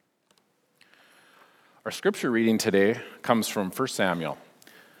Our scripture reading today comes from 1 Samuel,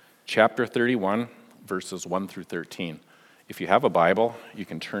 chapter 31, verses 1 through 13. If you have a Bible, you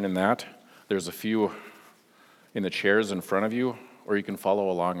can turn in that. There's a few in the chairs in front of you, or you can follow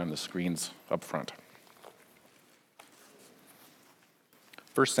along on the screens up front.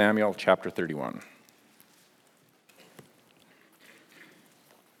 1 Samuel, chapter 31.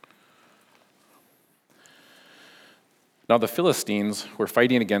 Now the Philistines were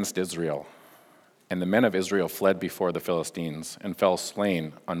fighting against Israel. And the men of Israel fled before the Philistines and fell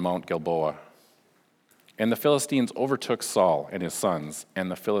slain on Mount Gilboa. And the Philistines overtook Saul and his sons, and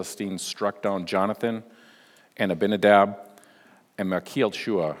the Philistines struck down Jonathan and Abinadab and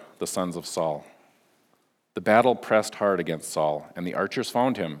Malchishua, the sons of Saul. The battle pressed hard against Saul, and the archers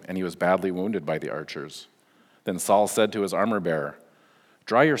found him, and he was badly wounded by the archers. Then Saul said to his armor-bearer,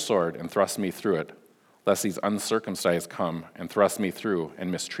 "Draw your sword and thrust me through it, lest these uncircumcised come and thrust me through and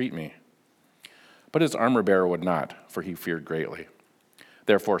mistreat me." But his armor-bearer would not, for he feared greatly.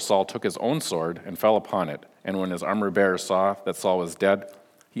 Therefore Saul took his own sword and fell upon it, and when his armor-bearer saw that Saul was dead,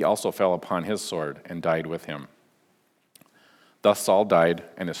 he also fell upon his sword and died with him. Thus Saul died,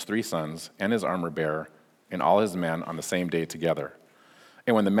 and his 3 sons, and his armor-bearer, and all his men on the same day together.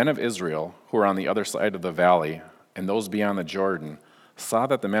 And when the men of Israel, who were on the other side of the valley, and those beyond the Jordan, saw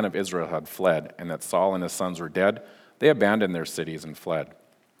that the men of Israel had fled, and that Saul and his sons were dead, they abandoned their cities and fled.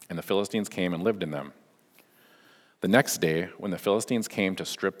 And the Philistines came and lived in them. The next day, when the Philistines came to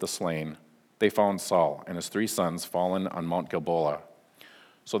strip the slain, they found Saul and his 3 sons fallen on Mount Gilboa.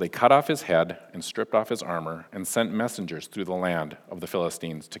 So they cut off his head and stripped off his armor and sent messengers through the land of the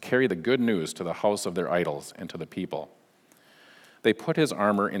Philistines to carry the good news to the house of their idols and to the people. They put his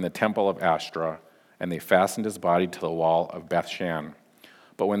armor in the temple of Ashtoreth, and they fastened his body to the wall of Bethshan.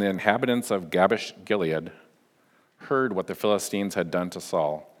 But when the inhabitants of Jabesh Gilead heard what the Philistines had done to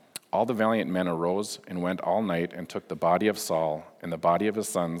Saul, all the valiant men arose and went all night and took the body of Saul and the body of his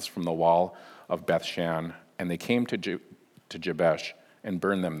sons from the wall of Bethshan, and they came to Jabesh and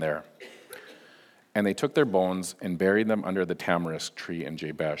burned them there. And they took their bones and buried them under the tamarisk tree in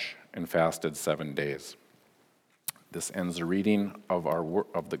Jabesh and fasted 7 days. This ends the reading of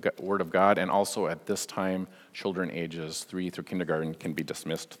the Word of God, and also at this time, children ages 3 through kindergarten can be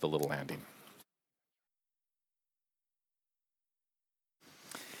dismissed to the little landing.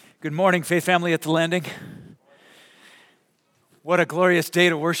 Good morning, Faith Family at the Landing. What a glorious day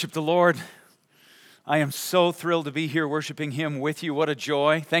to worship the Lord. I am so thrilled to be here worshiping Him with you. What a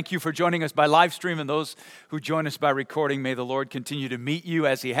joy. Thank you for joining us by live stream, and those who join us by recording. May the Lord continue to meet you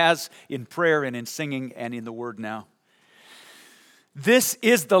as He has in prayer and in singing and in the Word now. This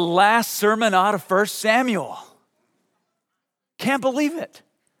is the last sermon out of 1 Samuel. Can't believe it.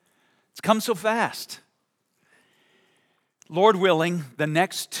 It's come so fast. Lord willing, the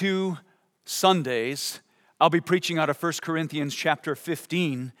next 2 Sundays, I'll be preaching out of 1 Corinthians chapter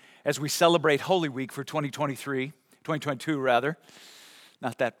 15 as we celebrate Holy Week for 2022 rather.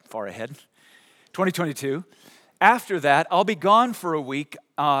 Not that far ahead. 2022. After that, I'll be gone for a week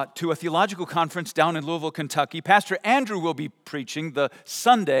to a theological conference down in Louisville, Kentucky. Pastor Andrew will be preaching the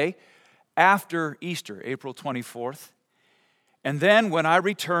Sunday after Easter, April 24th. And then when I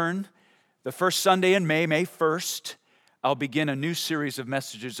return, the first Sunday in May, May 1st, I'll begin a new series of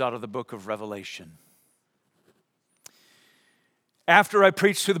messages out of the book of Revelation. After I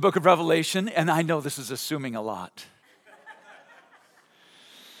preach through the book of Revelation, and I know this is assuming a lot,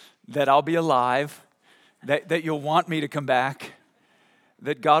 that I'll be alive, that you'll want me to come back,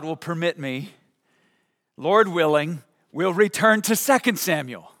 that God will permit me, Lord willing, we'll return to 2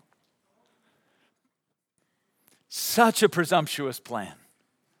 Samuel. Such a presumptuous plan.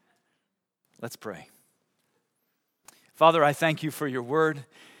 Let's pray. Father, I thank you for your word,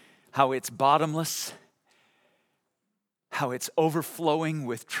 how it's bottomless, how it's overflowing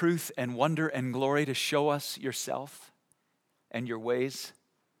with truth and wonder and glory to show us yourself and your ways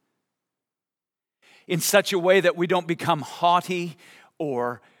in such a way that we don't become haughty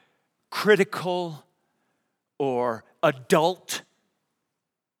or critical or adult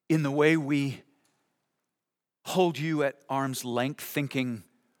in the way we hold you at arm's length, thinking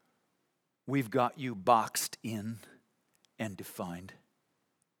we've got you boxed in and defined.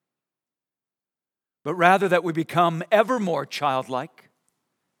 But rather that we become ever more childlike,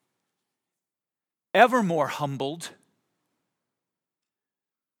 ever more humbled,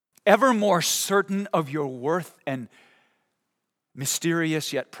 ever more certain of your worth and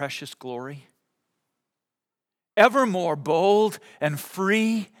mysterious yet precious glory, ever more bold and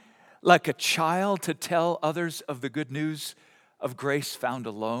free like a child to tell others of the good news of grace found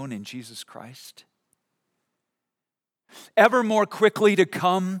alone in Jesus Christ. ever more quickly to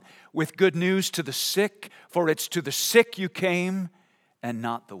come with good news to the sick, for it's to the sick you came and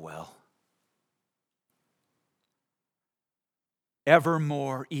not the well. Ever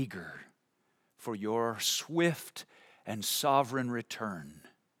more eager for your swift and sovereign return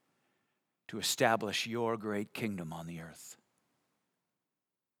to establish your great kingdom on the earth.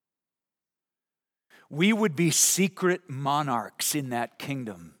 We would be secret monarchs in that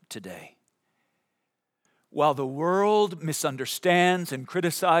kingdom today. While the world misunderstands and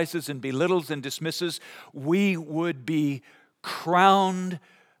criticizes and belittles and dismisses, we would be crowned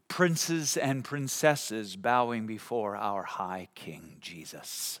princes and princesses bowing before our high King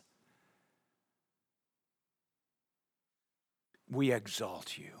Jesus. We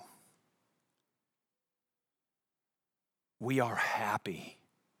exalt you. We are happy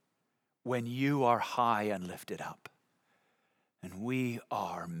when you are high and lifted up, and we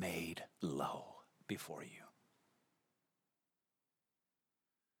are made low before you.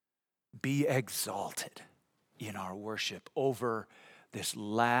 Be exalted in our worship over this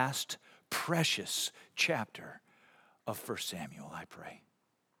last precious chapter of 1 Samuel, I pray.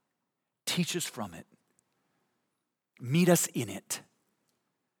 Teach us from it. Meet us in it.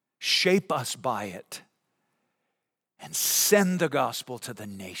 Shape us by it. And send the gospel to the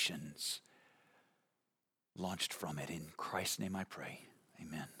nations. Launched from it. In Christ's name I pray.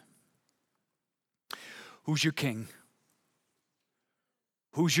 Amen. Who's your king?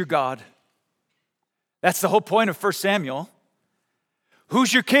 Who's your God? That's the whole point of 1 Samuel.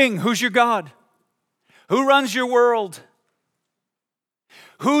 Who's your king? Who's your God? Who runs your world?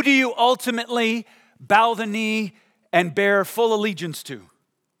 Who do you ultimately bow the knee and bear full allegiance to?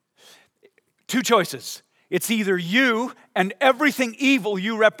 Two choices. It's either you and everything evil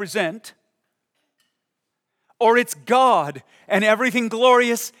you represent, or it's God and everything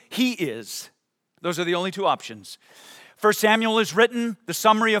glorious He is. Those are the only two options. 1 Samuel is written, the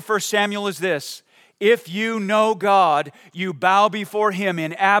summary of 1 Samuel is this: if you know God, you bow before Him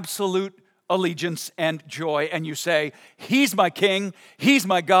in absolute allegiance and joy, and you say, He's my King, He's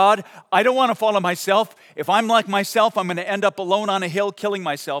my God, I don't want to follow myself. If I'm like myself, I'm going to end up alone on a hill, killing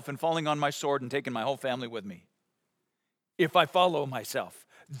myself and falling on my sword and taking my whole family with me. If I follow myself,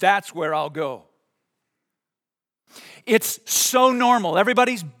 that's where I'll go. It's so normal.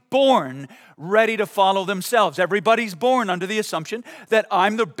 Everybody's born ready to follow themselves. Everybody's born under the assumption that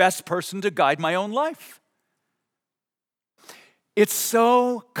I'm the best person to guide my own life. It's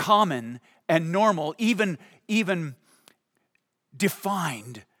so common and normal, even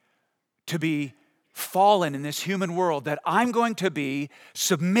defined to be fallen in this human world, that I'm going to be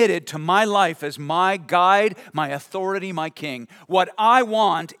submitted to my life as my guide, my authority, my king. What I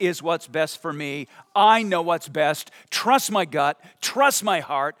want is what's best for me. I know what's best. Trust my gut. Trust my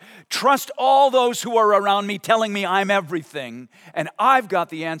heart. Trust all those who are around me telling me I'm everything, and I've got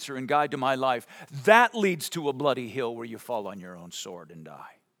the answer and guide to my life. That leads to a bloody hill where you fall on your own sword and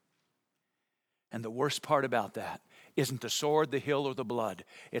die. And the worst part about that isn't the sword, the hill, or the blood.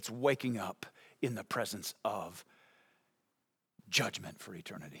 It's waking up in the presence of judgment for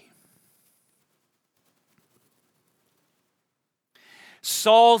eternity.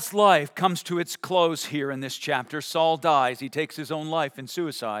 Saul's life comes to its close here in this chapter. Saul dies. He takes his own life in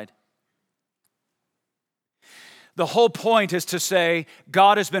suicide. The whole point is to say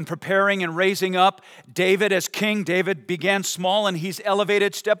God has been preparing and raising up David as king. David began small, and he's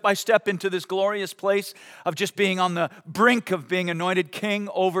elevated step by step into this glorious place of just being on the brink of being anointed king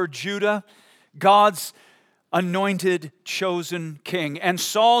over Judah. God's anointed, chosen king. And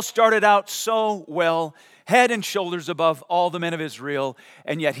Saul started out so well, head and shoulders above all the men of Israel,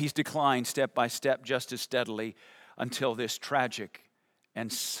 and yet he's declined step by step just as steadily until this tragic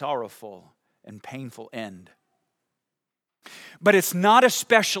and sorrowful and painful end. But it's not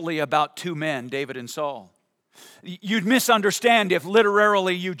especially about two men, David and Saul. You'd misunderstand if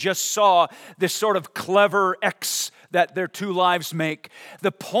literally you just saw this sort of clever X that their two lives make.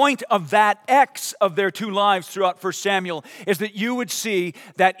 The point of that X of their two lives throughout 1 Samuel is that you would see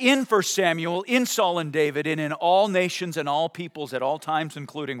that in 1 Samuel, in Saul and David, and in all nations and all peoples at all times,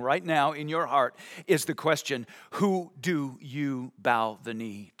 including right now in your heart, is the question, who do you bow the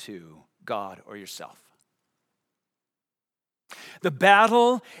knee to, God or yourself? The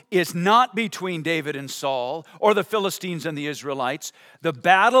battle is not between David and Saul or the Philistines and the Israelites. The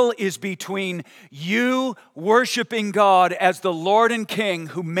battle is between you worshiping God as the Lord and King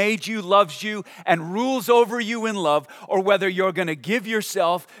who made you, loves you, and rules over you in love, or whether you're going to give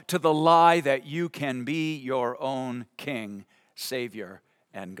yourself to the lie that you can be your own King, Savior,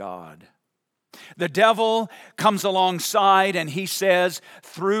 and God. The devil comes alongside and he says,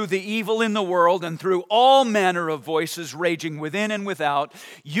 through the evil in the world and through all manner of voices raging within and without,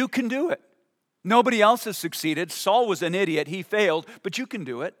 you can do it. Nobody else has succeeded. Saul was an idiot. He failed, but you can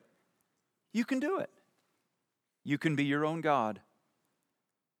do it. You can do it. You can be your own God.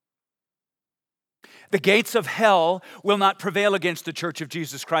 The gates of hell will not prevail against the church of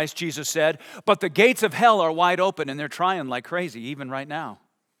Jesus Christ, Jesus said, but the gates of hell are wide open and they're trying like crazy, even right now.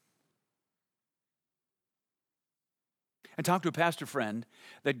 I talked to a pastor friend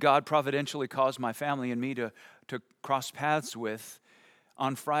that God providentially caused my family and me to cross paths with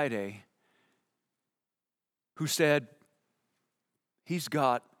on Friday, who said he's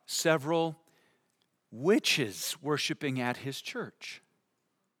got several witches worshiping at his church.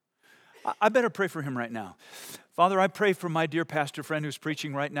 I better pray for him right now. Father, I pray for my dear pastor friend who's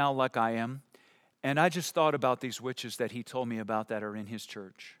preaching right now like I am, and I just thought about these witches that he told me about that are in his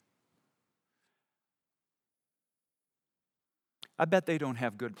church. I bet they don't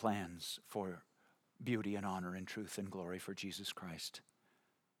have good plans for beauty and honor and truth and glory for Jesus Christ.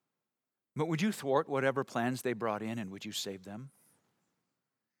 But would you thwart whatever plans they brought in, and would you save them?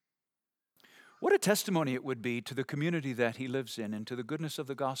 What a testimony it would be to the community that he lives in and to the goodness of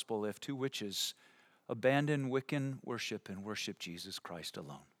the gospel if two witches abandon Wiccan worship and worship Jesus Christ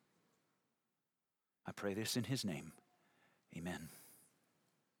alone. I pray this in his name. Amen.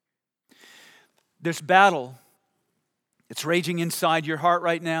 This battle that's raging inside your heart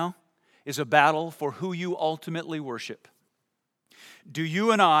right now is a battle for who you ultimately worship. Do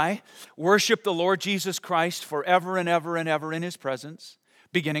you and I worship the Lord Jesus Christ forever and ever and ever in his presence,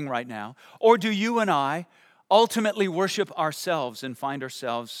 beginning right now? Or do you and I ultimately worship ourselves and find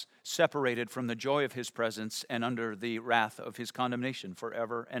ourselves separated from the joy of his presence and under the wrath of his condemnation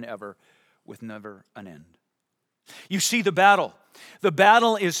forever and ever with never an end? You see the battle. The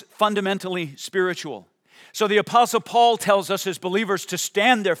battle is fundamentally spiritual. So the Apostle Paul tells us as believers to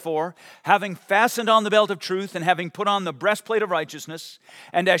stand, therefore, having fastened on the belt of truth and having put on the breastplate of righteousness,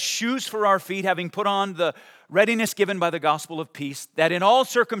 and as shoes for our feet, having put on the readiness given by the gospel of peace, that in all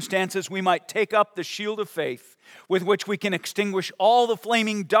circumstances we might take up the shield of faith, with which we can extinguish all the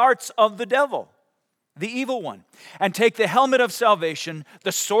flaming darts of the devil, the evil one, and take the helmet of salvation,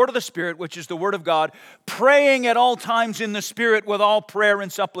 the sword of the Spirit, which is the word of God, praying at all times in the Spirit with all prayer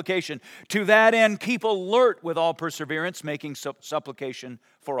and supplication. To that end, keep alert with all perseverance, making supplication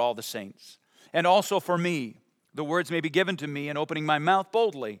for all the saints. And also for me, the words may be given to me in opening my mouth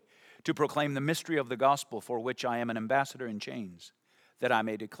boldly to proclaim the mystery of the gospel, for which I am an ambassador in chains, that I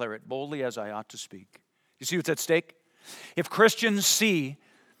may declare it boldly as I ought to speak. You see what's at stake? If Christians see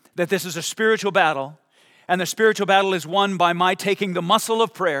that this is a spiritual battle, and the spiritual battle is won by my taking the muscle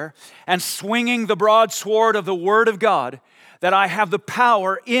of prayer and swinging the broadsword of the Word of God, that I have the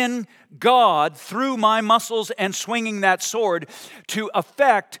power in God through my muscles and swinging that sword to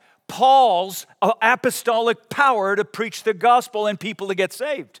affect Paul's apostolic power to preach the gospel and people to get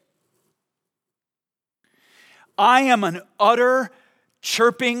saved. I am an utter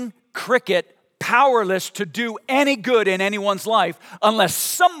chirping cricket, powerless to do any good in anyone's life unless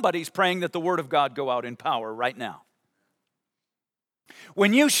somebody's praying that the Word of God go out in power right now.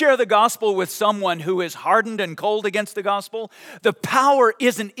 When you share the gospel with someone who is hardened and cold against the gospel, the power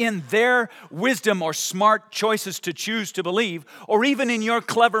isn't in their wisdom or smart choices to choose to believe, or even in your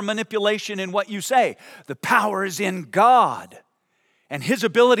clever manipulation in what you say. The power is in God and his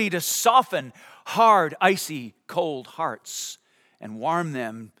ability to soften hard, icy, cold hearts and warm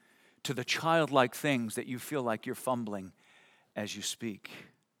them to the childlike things that you feel like you're fumbling as you speak.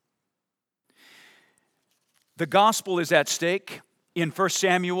 The gospel is at stake in 1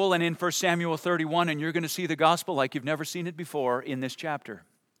 Samuel and in 1 Samuel 31, and you're going to see the gospel like you've never seen it before in this chapter.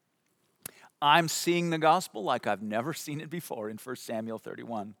 I'm seeing the gospel like I've never seen it before in 1 Samuel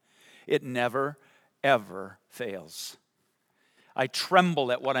 31. It never, ever fails. I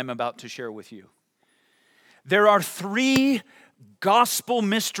tremble at what I'm about to share with you. There are 3 gospel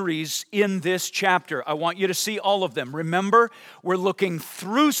mysteries in this chapter. I want you to see all of them. Remember, we're looking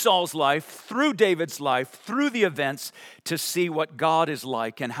through Saul's life, through David's life, through the events to see what God is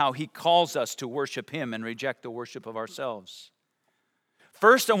like and how he calls us to worship him and reject the worship of ourselves.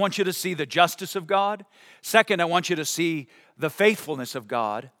 First, I want you to see the justice of God. Second, I want you to see the faithfulness of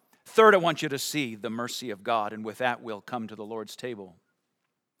God. Third, I want you to see the mercy of God. And with that, we'll come to the Lord's table.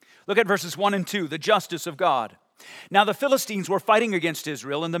 Look at verses 1 and 2, the justice of God. Now the Philistines were fighting against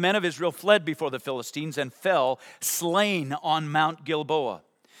Israel, and the men of Israel fled before the Philistines and fell slain on Mount Gilboa.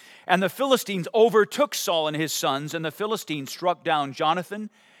 And the Philistines overtook Saul and his sons, and the Philistines struck down Jonathan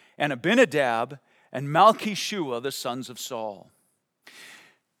and Abinadab and Malchishua, the sons of Saul.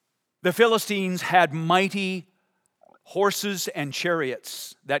 The Philistines had mighty horses and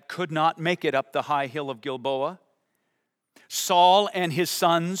chariots that could not make it up the high hill of Gilboa. Saul and his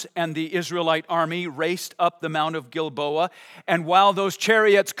sons and the Israelite army raced up the Mount of Gilboa, and while those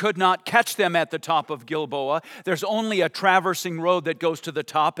chariots could not catch them at the top of Gilboa, there's only a traversing road that goes to the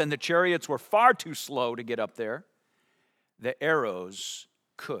top, and the chariots were far too slow to get up there. The arrows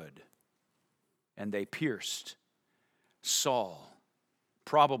could, and they pierced Saul,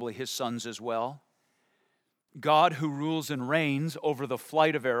 probably his sons as well. God, who rules and reigns over the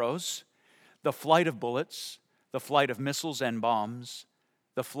flight of arrows, the flight of bullets, the flight of missiles and bombs,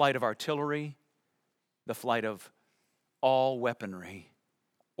 the flight of artillery, the flight of all weaponry,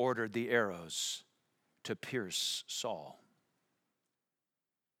 ordered the arrows to pierce Saul.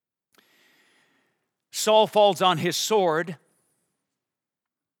 Saul falls on his sword.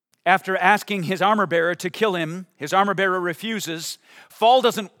 After asking his armor-bearer to kill him, his armor-bearer refuses. Saul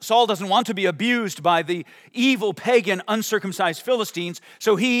doesn't want to be abused by the evil, pagan, uncircumcised Philistines,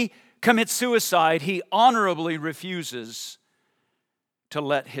 so he commits suicide. He honorably refuses to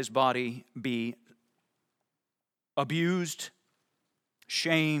let his body be abused,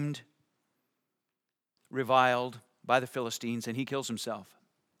 shamed, reviled by the Philistines, and he kills himself.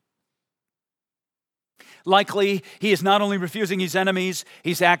 Likely, he is not only refusing his enemies,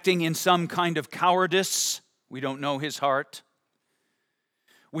 he's acting in some kind of cowardice. We don't know his heart.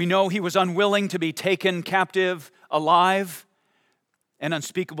 We know he was unwilling to be taken captive alive and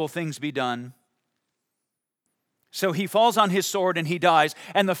unspeakable things be done. So he falls on his sword and he dies.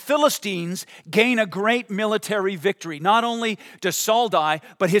 And the Philistines gain a great military victory. Not only does Saul die,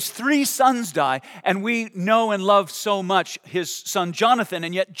 but his 3 sons die. And we know and love so much his son Jonathan,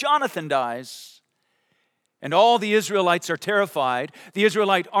 and yet Jonathan dies. And all the Israelites are terrified. The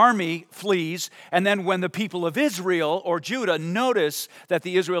Israelite army flees. And then when the people of Israel or Judah notice that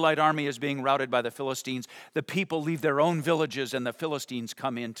the Israelite army is being routed by the Philistines, the people leave their own villages and the Philistines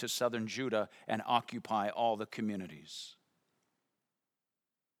come into southern Judah and occupy all the communities.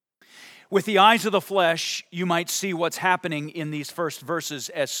 With the eyes of the flesh, you might see what's happening in these first verses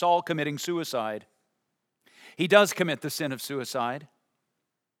as Saul committing suicide. He does commit the sin of suicide.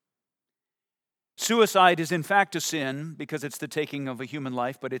 Suicide is in fact a sin because it's the taking of a human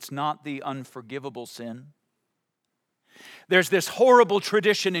life, but it's not the unforgivable sin. There's this horrible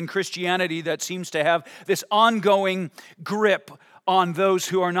tradition in Christianity that seems to have this ongoing grip on those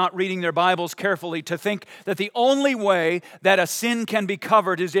who are not reading their Bibles carefully to think that the only way that a sin can be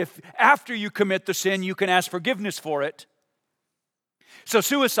covered is if after you commit the sin, you can ask forgiveness for it. So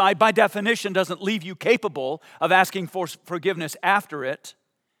suicide, by definition, doesn't leave you capable of asking for forgiveness after it.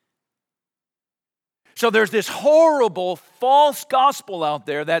 So there's this horrible false gospel out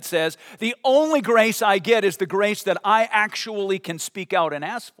there that says the only grace I get is the grace that I actually can speak out and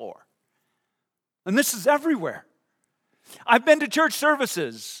ask for. And this is everywhere. I've been to church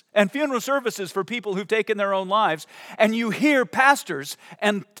services and funeral services for people who've taken their own lives, and you hear pastors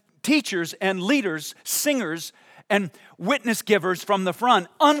and teachers and leaders, singers and witness givers from the front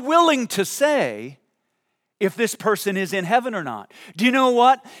unwilling to say if this person is in heaven or not. Do you know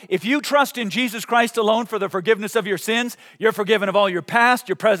what? If you trust in Jesus Christ alone for the forgiveness of your sins, you're forgiven of all your past,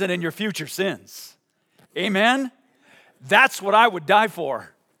 your present, and your future sins. Amen? That's what I would die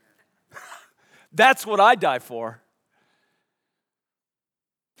for. That's what I die for.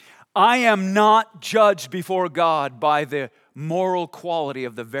 I am not judged before God by the moral quality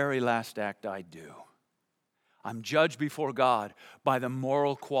of the very last act I do. I'm judged before God by the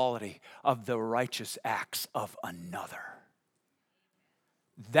moral quality of the righteous acts of another.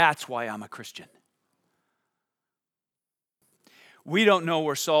 That's why I'm a Christian. We don't know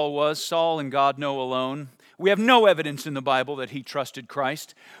where Saul was. Saul and God know alone. We have no evidence in the Bible that he trusted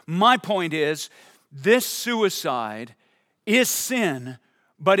Christ. My point is, this suicide is sin,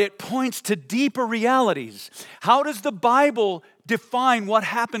 but it points to deeper realities. How does the Bible define what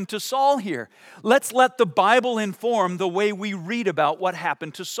happened to Saul here? Let's let the Bible inform the way we read about what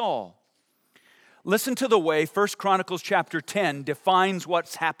happened to Saul. Listen to the way 1 Chronicles chapter 10 defines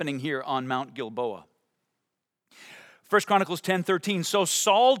what's happening here on Mount Gilboa. 1 Chronicles 10:13, so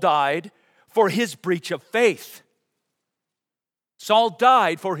Saul died for his breach of faith. Saul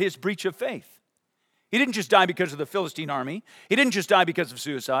died for his breach of faith. He didn't just die because of the Philistine army. He didn't just die because of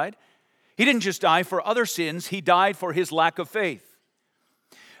suicide. He didn't just die for other sins. He died for his lack of faith.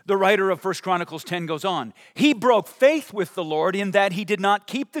 The writer of 1 Chronicles 10 goes on. He broke faith with the Lord in that he did not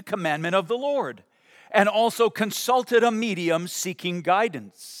keep the commandment of the Lord, and also consulted a medium seeking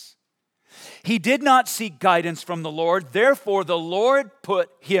guidance. He did not seek guidance from the Lord. Therefore, the Lord put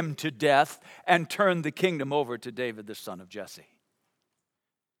him to death and turned the kingdom over to David, the son of Jesse.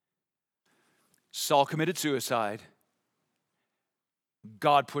 Saul committed suicide.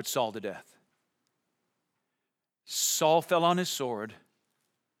 God put Saul to death. Saul fell on his sword.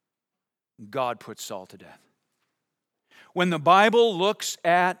 God put Saul to death. When the Bible looks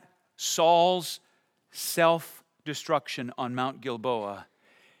at Saul's self-destruction on Mount Gilboa,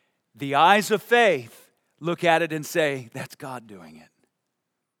 the eyes of faith look at it and say, that's God doing it.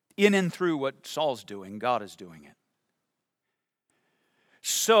 In and through what Saul's doing, God is doing it.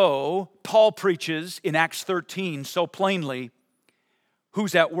 So, Paul preaches in Acts 13 so plainly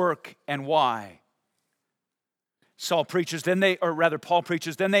who's at work and why. Paul preaches, then they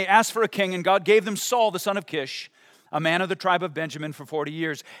asked for a king, and God gave them Saul, the son of Kish, a man of the tribe of Benjamin, for 40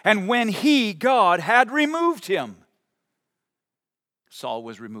 years. And when he, God, had removed him, Saul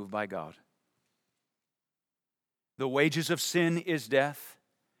was removed by God. The wages of sin is death,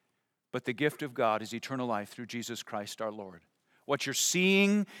 but the gift of God is eternal life through Jesus Christ our Lord. What you're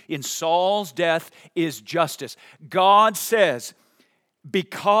seeing in Saul's death is justice. God says,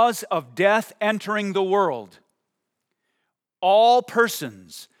 because of death entering the world, all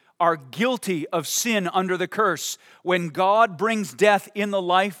persons are guilty of sin under the curse. When God brings death in the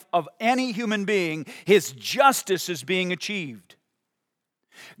life of any human being, His justice is being achieved.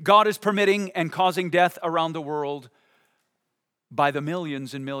 God is permitting and causing death around the world by the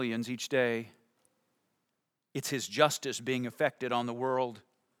millions and millions each day. It's His justice being effected on the world.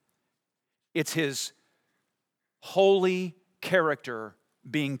 It's His holy character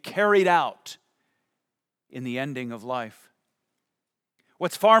being carried out in the ending of life.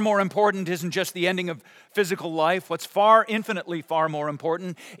 What's far more important isn't just the ending of physical life. What's infinitely far more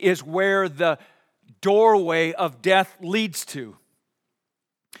important is where the doorway of death leads to.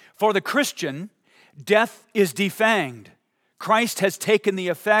 For the Christian, death is defanged. Christ has taken the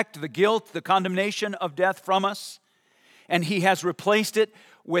effect, the guilt, the condemnation of death from us, and He has replaced it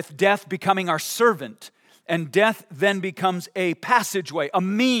with death becoming our servant. And death then becomes a passageway, a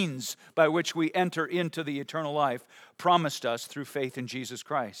means by which we enter into the eternal life promised us through faith in Jesus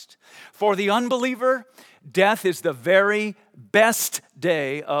Christ. For the unbeliever, death is the very best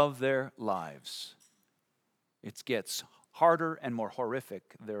day of their lives. It gets harder and more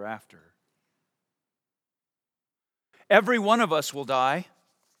horrific thereafter. Every one of us will die.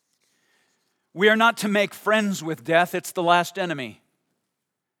 We are not to make friends with death. It's the last enemy.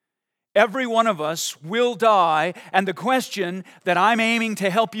 Every one of us will die, and the question that I'm aiming to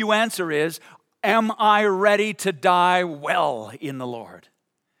help you answer is, am I ready to die well in the Lord?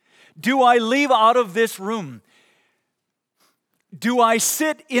 Do I leave out of this room? Do I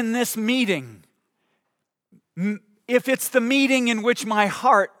sit in this meeting? If it's the meeting in which my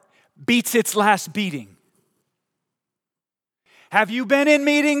heart beats its last beating. Have you been in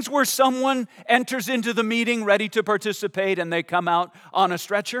meetings where someone enters into the meeting ready to participate and they come out on a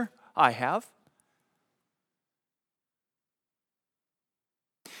stretcher? I have.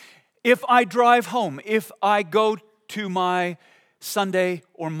 If I drive home, if I go to my Sunday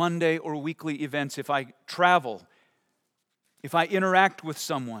or Monday or weekly events, if I travel, if I interact with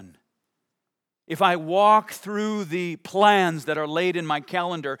someone, if I walk through the plans that are laid in my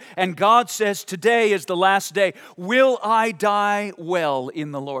calendar, and God says today is the last day, will I die well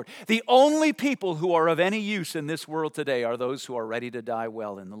in the Lord? The only people who are of any use in this world today are those who are ready to die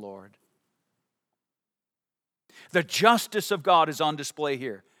well in the Lord. The justice of God is on display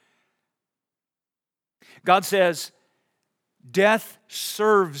here. God says, death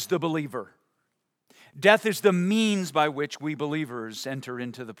serves the believer. Death is the means by which we believers enter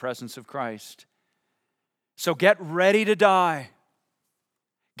into the presence of Christ. So get ready to die.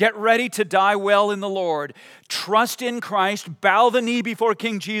 Get ready to die well in the Lord. Trust in Christ. Bow the knee before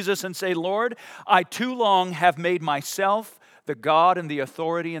King Jesus and say, Lord, I too long have made myself the God and the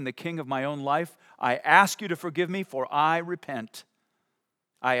authority and the king of my own life. I ask you to forgive me, for I repent.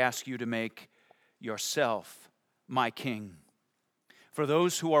 I ask you to make yourself my king. For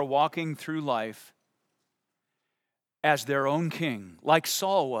those who are walking through life as their own king, like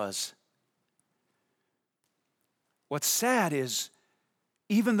Saul was, what's sad is,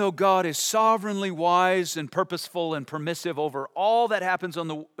 even though God is sovereignly wise and purposeful and permissive over all that happens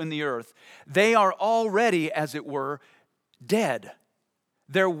in the earth, they are already, as it were, dead.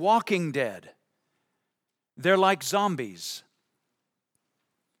 They're walking dead. They're like zombies.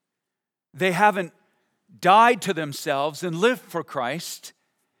 They haven't died to themselves and lived for Christ,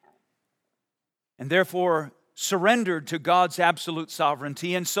 and therefore surrendered to God's absolute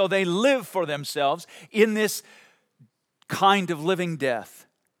sovereignty, and so they live for themselves in this kind of living death.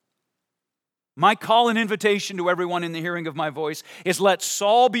 My call and invitation to everyone in the hearing of my voice is, let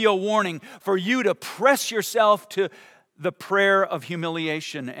Saul be a warning for you to press yourself to the prayer of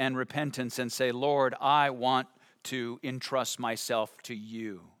humiliation and repentance and say, Lord, I want to entrust myself to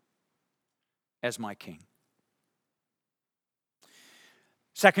you as my king.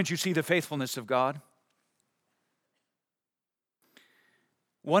 Second, you see the faithfulness of God.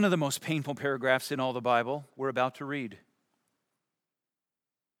 One of the most painful paragraphs in all the Bible we're about to read.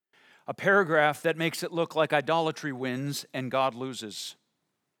 A paragraph that makes it look like idolatry wins and God loses.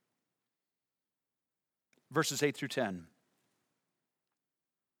 Verses 8 through 10.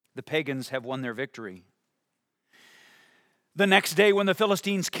 The pagans have won their victory. The next day, when the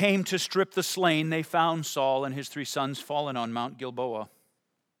Philistines came to strip the slain, they found Saul and his 3 sons fallen on Mount Gilboa.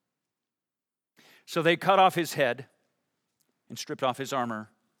 So they cut off his head and stripped off his armor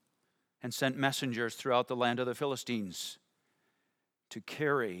and sent messengers throughout the land of the Philistines to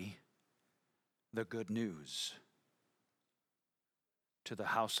carry the good news to the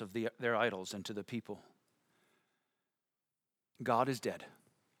house of their idols and to the people. God is dead.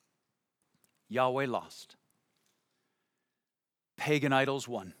 Yahweh lost. Pagan idols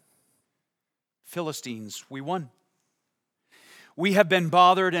won. Philistines, we won. We have been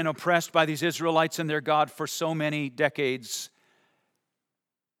bothered and oppressed by these Israelites and their God for so many decades.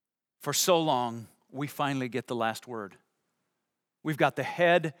 For so long, we finally get the last word. We've got the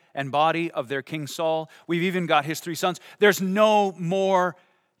head and body of their king Saul. We've even got his 3 sons. There's no more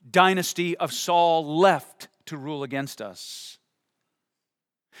dynasty of Saul left to rule against us.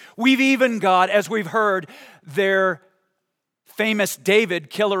 We've even got, as we've heard, their famous David,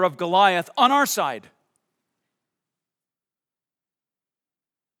 killer of Goliath, on our side.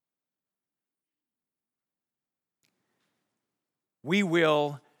 We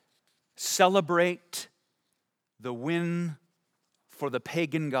will celebrate the win for the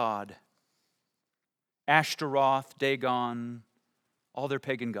pagan god, Ashtaroth, Dagon, all their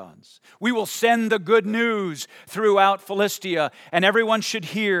pagan gods. We will send the good news throughout Philistia, and everyone should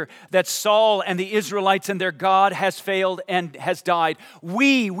hear that Saul and the Israelites and their God has failed and has died.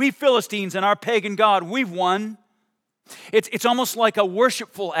 We Philistines and our pagan god, we've won. It's almost like a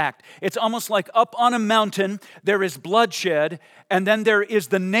worshipful act. It's almost like up on a mountain there is bloodshed, and then there is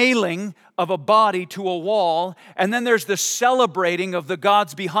the nailing of a body to a wall, and then there's the celebrating of the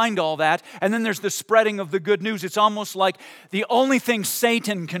gods behind all that, and then there's the spreading of the good news. It's almost like the only thing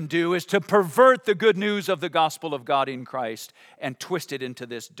Satan can do is to pervert the good news of the gospel of God in Christ and twist it into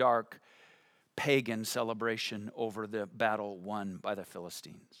this dark pagan celebration over the battle won by the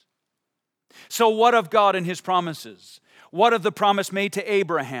Philistines. So what of God and His promises? What of the promise made to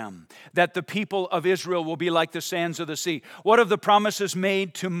Abraham that the people of Israel will be like the sands of the sea? What of the promises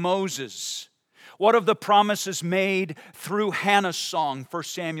made to Moses? What of the promises made through Hannah's song, 1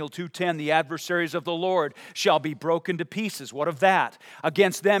 Samuel 2:10, the adversaries of the Lord shall be broken to pieces? What of that?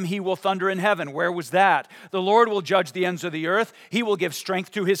 Against them He will thunder in heaven. Where was that? The Lord will judge the ends of the earth. He will give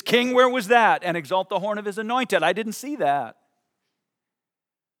strength to His king. Where was that? And exalt the horn of His anointed. I didn't see that.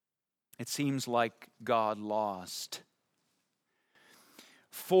 It seems like God lost.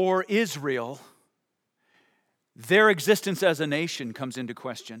 For Israel, their existence as a nation comes into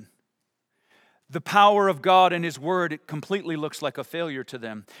question. The power of God and His Word completely looks like a failure to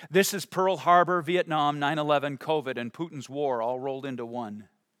them. This is Pearl Harbor, Vietnam, 9/11, COVID, and Putin's war all rolled into one.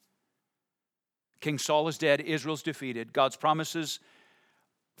 King Saul is dead, Israel's defeated, God's promises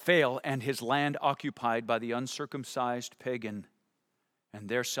fail, and His land occupied by the uncircumcised pagan, and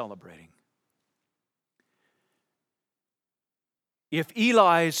they're celebrating. If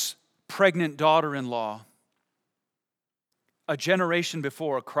Eli's pregnant daughter-in-law, a generation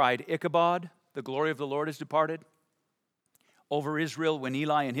before, cried, Ichabod, the glory of the Lord is departed, over Israel when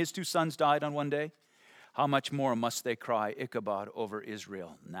Eli and his 2 sons died on one day, how much more must they cry, Ichabod, over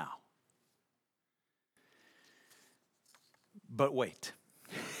Israel now? But wait.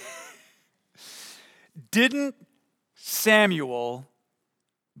 Didn't Samuel,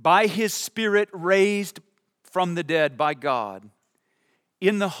 by his spirit raised from the dead by God,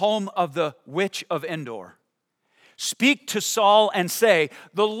 in the home of the witch of Endor, speak to Saul and say,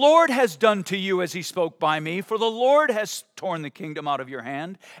 the Lord has done to you as He spoke by me, for the Lord has torn the kingdom out of your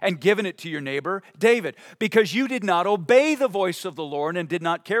hand and given it to your neighbor David, because you did not obey the voice of the Lord and did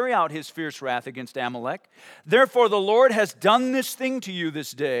not carry out His fierce wrath against Amalek. Therefore the Lord has done this thing to you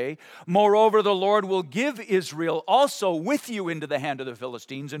this day. Moreover, the Lord will give Israel also with you into the hand of the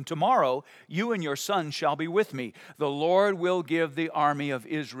Philistines, and tomorrow you and your sons shall be with me. The Lord will give the army of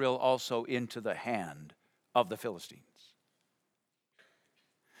Israel also into the hand of the Philistines.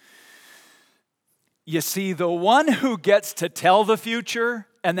 You see, the one who gets to tell the future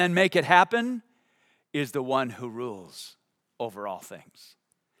and then make it happen is the one who rules over all things.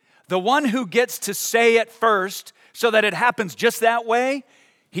 The one who gets to say it first so that it happens just that way,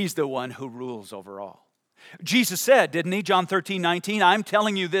 he's the one who rules over all. Jesus said, didn't he, John 13:19, I'm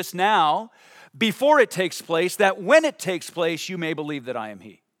telling you this now, before it takes place, that when it takes place, you may believe that I am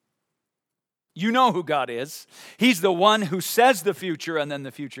he. You know who God is. He's the one who says the future, and then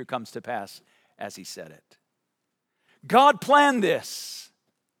the future comes to pass as he said it. God planned this.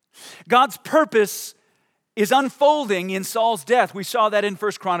 God's purpose is unfolding in Saul's death. We saw that in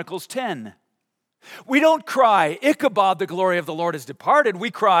 1 Chronicles 10. We don't cry, Ichabod, the glory of the Lord has departed. We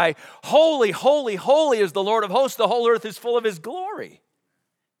cry, holy, holy, holy is the Lord of hosts. The whole earth is full of his glory.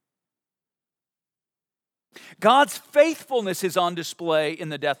 God's faithfulness is on display in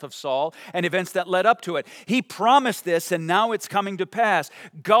the death of Saul and events that led up to it. He promised this, and now it's coming to pass.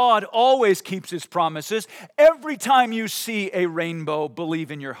 God always keeps his promises. Every time you see a rainbow,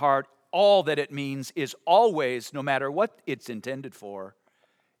 believe in your heart, all that it means is always, no matter what it's intended for,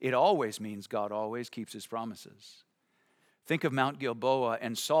 it always means God always keeps his promises. Think of Mount Gilboa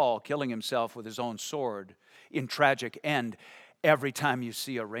and Saul killing himself with his own sword in tragic end every time you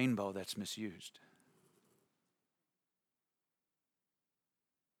see a rainbow that's misused.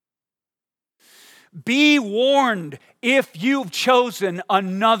 Be warned if you've chosen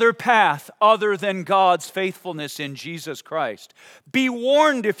another path other than God's faithfulness in Jesus Christ. Be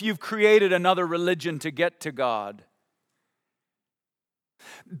warned if you've created another religion to get to God.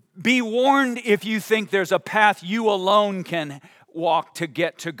 Be warned if you think there's a path you alone can walk to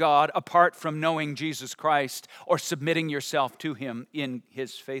get to God apart from knowing Jesus Christ or submitting yourself to him in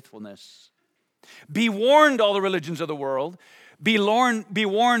his faithfulness. Be warned, all the religions of the world. Be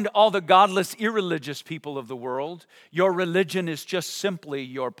warned, all the godless, irreligious people of the world. Your religion is just simply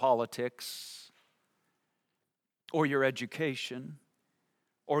your politics or your education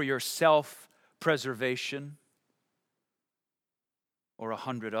or your self-preservation or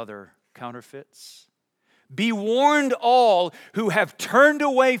 100 other counterfeits. Be warned, all who have turned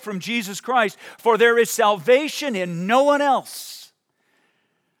away from Jesus Christ, for there is salvation in no one else.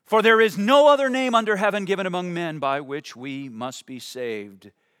 For there is no other name under heaven given among men by which we must be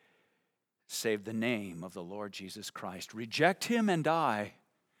saved, save the name of the Lord Jesus Christ. Reject him and die.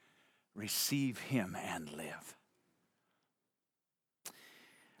 Receive him and live.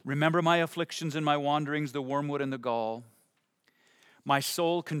 Remember my afflictions and my wanderings, the wormwood and the gall. My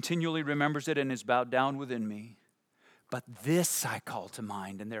soul continually remembers it and is bowed down within me. But this I call to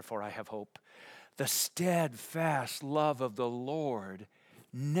mind, and therefore I have hope. The steadfast love of the Lord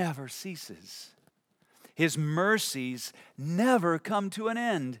never ceases. His mercies never come to an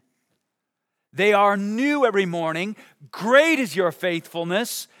end. They are new every morning. Great is your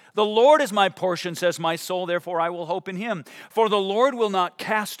faithfulness. The Lord is my portion, says my soul, therefore I will hope in him. For the Lord will not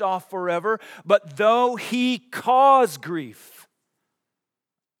cast off forever, but though he cause grief,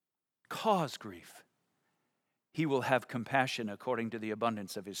 he will have compassion according to the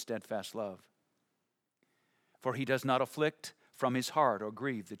abundance of his steadfast love. For he does not afflict from his heart or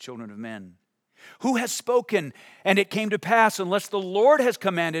grieve the children of men. Who has spoken and it came to pass unless the Lord has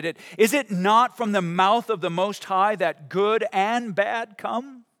commanded it? Is it not from the mouth of the Most High that good and bad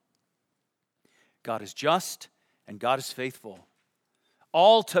come? God is just and God is faithful,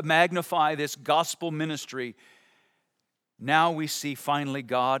 all to magnify this gospel ministry. Now we see finally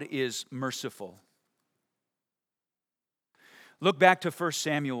God is merciful. Look back to 1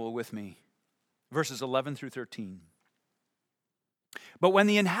 Samuel with me, verses 11 through 13. But when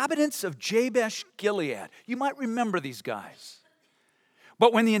the inhabitants of Jabesh Gilead, you might remember these guys.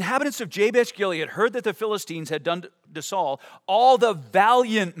 But when the inhabitants of Jabesh Gilead heard that the Philistines had done to Saul, all the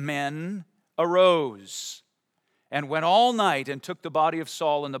valiant men arose and went all night and took the body of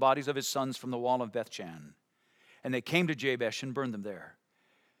Saul and the bodies of his sons from the wall of Bethshan. And they came to Jabesh and burned them there.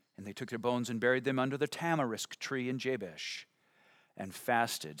 And they took their bones and buried them under the tamarisk tree in Jabesh and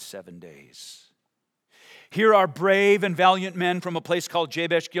fasted 7 days. Here are brave and valiant men from a place called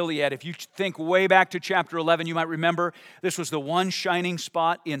Jabesh Gilead. If you think way back to chapter 11, you might remember this was the one shining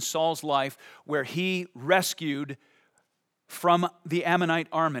spot in Saul's life where he rescued from the Ammonite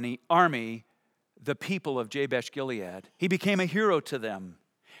army the people of Jabesh Gilead. He became a hero to them.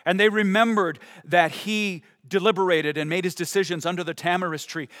 And they remembered that he deliberated and made his decisions under the tamarisk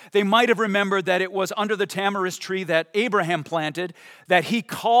tree. They might have remembered that it was under the tamarisk tree that Abraham planted, that he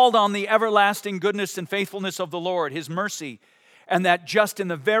called on the everlasting goodness and faithfulness of the Lord, his mercy, and that just in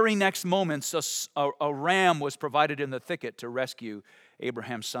the very next moments, a ram was provided in the thicket to rescue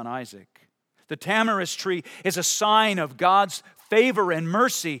Abraham's son Isaac. The tamarisk tree is a sign of God's favor and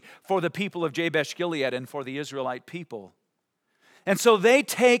mercy for the people of Jabesh Gilead and for the Israelite people. And so they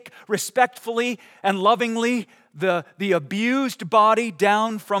take respectfully and lovingly the abused body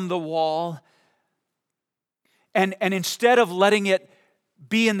down from the wall. And instead of letting it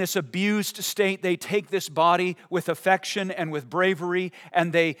be in this abused state, they take this body with affection and with bravery,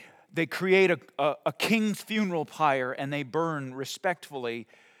 and they create a king's funeral pyre, and they burn respectfully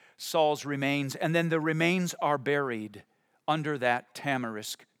Saul's remains. And then the remains are buried under that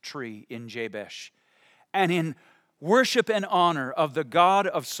tamarisk tree in Jabesh. And in worship and honor of the God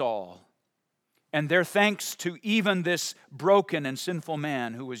of Saul, and their thanks to even this broken and sinful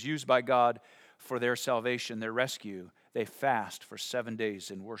man who was used by God for their salvation, their rescue, they fast for 7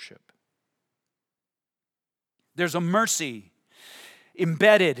 days in worship. There's a mercy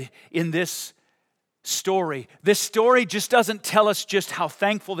embedded in this story. This story just doesn't tell us just how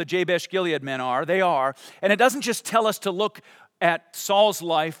thankful the Jabesh Gilead men are. They are. And it doesn't just tell us to look at Saul's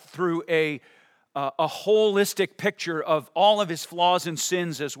life through a holistic picture of all of his flaws and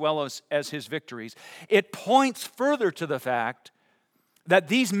sins as well as his victories. It points further to the fact that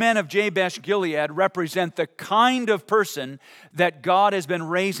these men of Jabesh Gilead represent the kind of person that God has been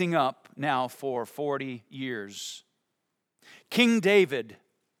raising up now for 40 years. King David.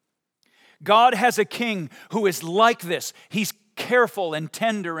 God has a king who is like this. He's careful and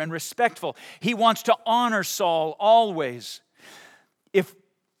tender and respectful. He wants to honor Saul always.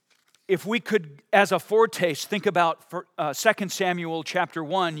 If we could, as a foretaste, think about 2 Samuel chapter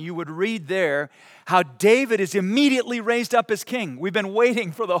 1, you would read there how David is immediately raised up as king. We've been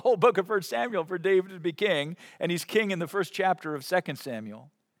waiting for the whole book of 1 Samuel for David to be king, and he's king in the first chapter of 2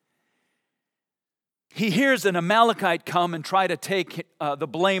 Samuel. He hears an Amalekite come and try to take the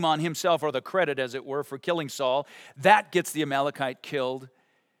blame on himself, or the credit, as it were, for killing Saul. That gets the Amalekite killed.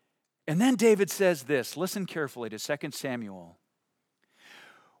 And then David says this, listen carefully to 2 Samuel.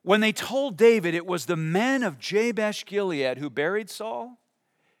 When they told David it was the men of Jabesh Gilead who buried Saul,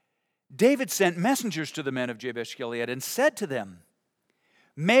 David sent messengers to the men of Jabesh Gilead and said to them,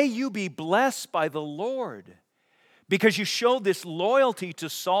 "May you be blessed by the Lord, because you showed this loyalty to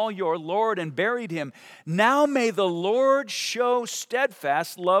Saul your Lord and buried him. Now may the Lord show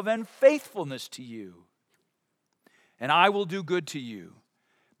steadfast love and faithfulness to you. And I will do good to you,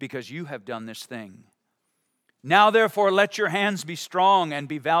 because you have done this thing. Now therefore let your hands be strong and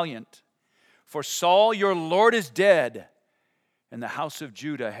be valiant. For Saul your Lord is dead, and the house of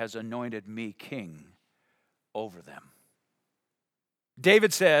Judah has anointed me king over them."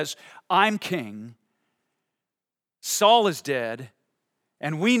 David says, I'm king, Saul is dead,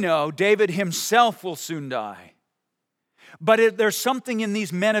 and we know David himself will soon die. But there's something in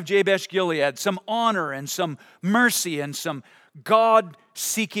these men of Jabesh Gilead, some honor and some mercy and some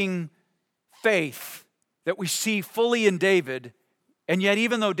God-seeking faith that we see fully in David. And yet,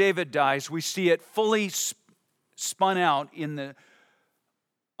 even though David dies, we see it fully spun out in the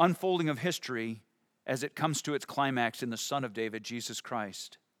unfolding of history as it comes to its climax in the Son of David, Jesus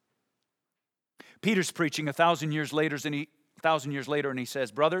Christ. Peter's preaching 1,000 years later, and he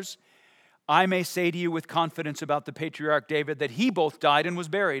says, "Brothers, I may say to you with confidence about the patriarch David that he both died and was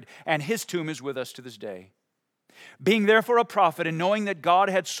buried, and his tomb is with us to this day. Being therefore a prophet, and knowing that God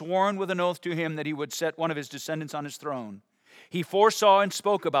had sworn with an oath to him that he would set one of his descendants on his throne, he foresaw and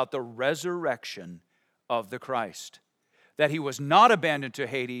spoke about the resurrection of the Christ, that he was not abandoned to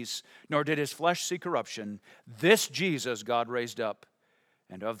Hades, nor did his flesh see corruption. This Jesus God raised up,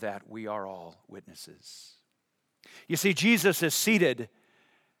 and of that we are all witnesses." You see, Jesus is seated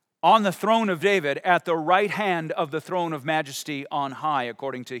on the throne of David at the right hand of the throne of majesty on high,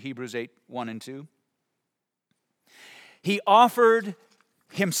 according to Hebrews 8, 1 and 2. He offered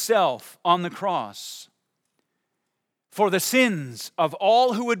himself on the cross for the sins of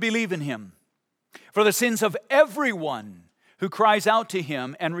all who would believe in him, for the sins of everyone who cries out to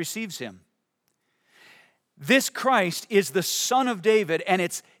him and receives him. This Christ is the Son of David, and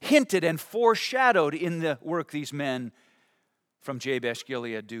it's hinted and foreshadowed in the work these men from Jabesh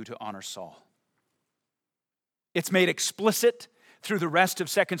Gilead do to honor Saul. It's made explicit through the rest of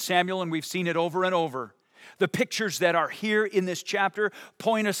 2 Samuel, and we've seen it over and over. The pictures that are here in this chapter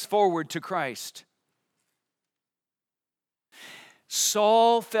point us forward to Christ.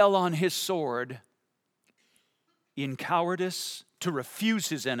 Saul fell on his sword in cowardice to refuse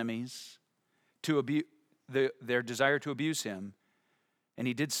his enemies, their desire to abuse him, and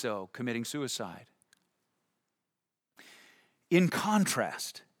he did so, committing suicide. In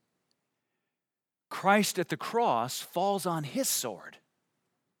contrast, Christ at the cross falls on his sword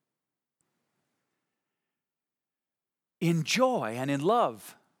in joy and in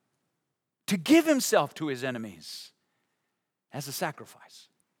love to give himself to his enemies as a sacrifice.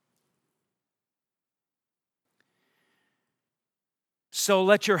 So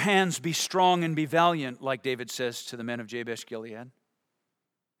let your hands be strong and be valiant, like David says to the men of Jabesh Gilead.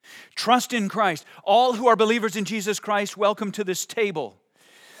 Trust in Christ. All who are believers in Jesus Christ, welcome to this table.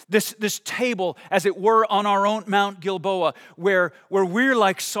 This table, as it were, on our own Mount Gilboa, where we're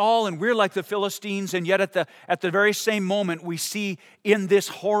like Saul and we're like the Philistines, and yet at the very same moment we see in this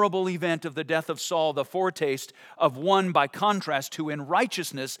horrible event of the death of Saul the foretaste of one, by contrast, who in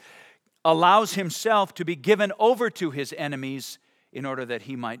righteousness allows himself to be given over to his enemies in order that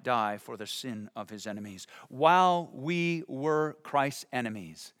he might die for the sin of his enemies. While we were Christ's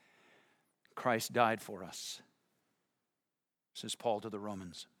enemies, Christ died for us, says Paul to the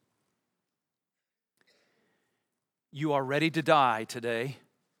Romans. You are ready to die today.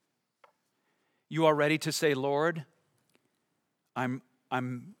 You are ready to say, Lord, I'm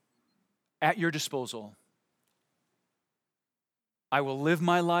at your disposal. I will live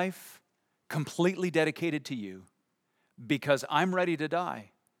my life completely dedicated to you because I'm ready to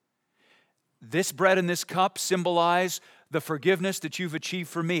die. This bread and this cup symbolize the forgiveness that you've achieved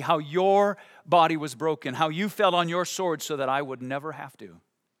for me, how your body was broken, how you fell on your sword so that I would never have to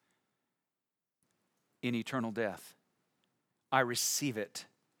in eternal death. I receive it.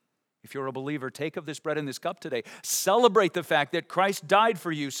 If you're a believer, take of this bread and this cup today. Celebrate the fact that Christ died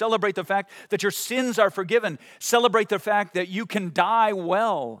for you. Celebrate the fact that your sins are forgiven. Celebrate the fact that you can die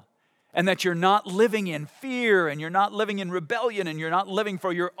well and that you're not living in fear and you're not living in rebellion and you're not living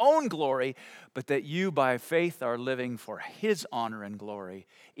for your own glory, but that you by faith are living for His honor and glory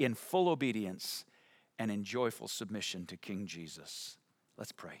in full obedience and in joyful submission to King Jesus.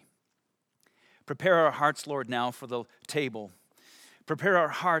 Let's pray. Prepare our hearts, Lord, now for the table. Prepare our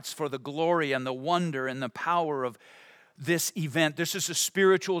hearts for the glory and the wonder and the power of this event. This is a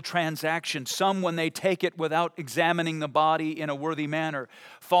spiritual transaction. Some, when they take it without examining the body in a worthy manner,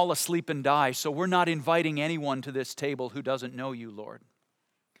 fall asleep and die. So we're not inviting anyone to this table who doesn't know you, Lord.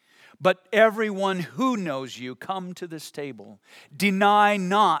 But everyone who knows you, come to this table. Deny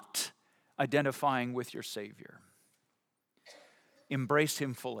not identifying with your Savior. Embrace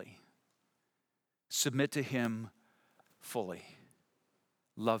Him fully. Submit to Him fully.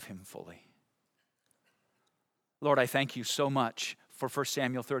 Love Him fully. Lord, I thank you so much for 1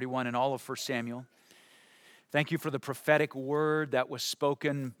 Samuel 31 and all of 1 Samuel. Thank you for the prophetic word that was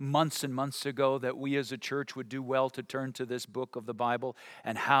spoken months and months ago that we as a church would do well to turn to this book of the Bible,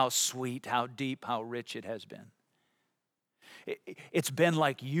 and how sweet, how deep, how rich it has been. It's been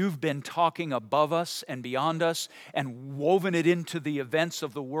like you've been talking above us and beyond us and woven it into the events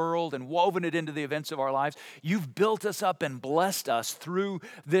of the world and woven it into the events of our lives. You've built us up and blessed us through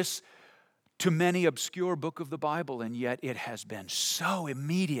this to many obscure book of the Bible, and yet it has been so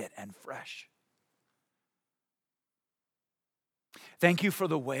immediate and fresh. Thank you for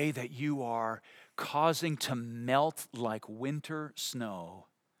the way that you are causing to melt like winter snow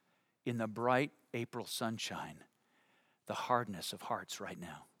in the bright April sunshine the hardness of hearts right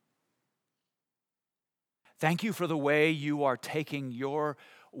now. Thank you for the way you are taking your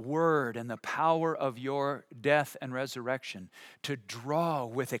word and the power of your death and resurrection to draw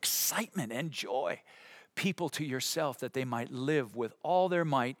with excitement and joy people to yourself, that they might live with all their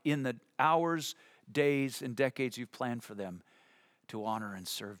might in the hours, days, and decades you've planned for them to honor and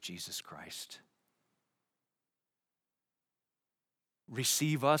serve Jesus Christ.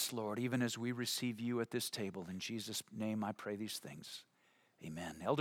 Receive us, Lord, even as we receive you at this table. In Jesus' name I pray these things. Amen. Elder